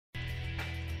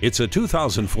It's a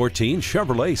 2014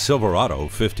 Chevrolet Silverado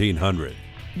 1500.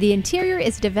 The interior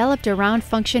is developed around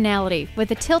functionality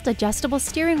with a tilt-adjustable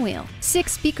steering wheel,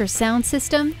 6-speaker sound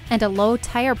system, and a low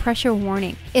tire pressure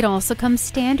warning. It also comes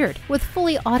standard with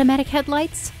fully automatic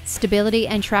headlights, stability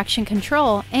and traction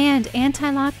control, and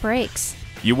anti-lock brakes.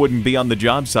 You wouldn't be on the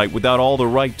job site without all the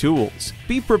right tools.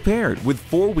 Be prepared with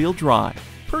 4-wheel drive.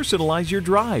 Personalize your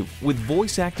drive with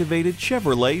voice-activated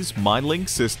Chevrolet's MyLink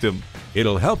system.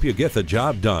 It'll help you get the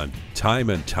job done time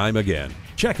and time again.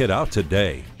 Check it out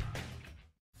today.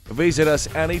 Visit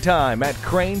us anytime at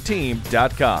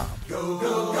crainteam.com. Go,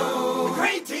 go.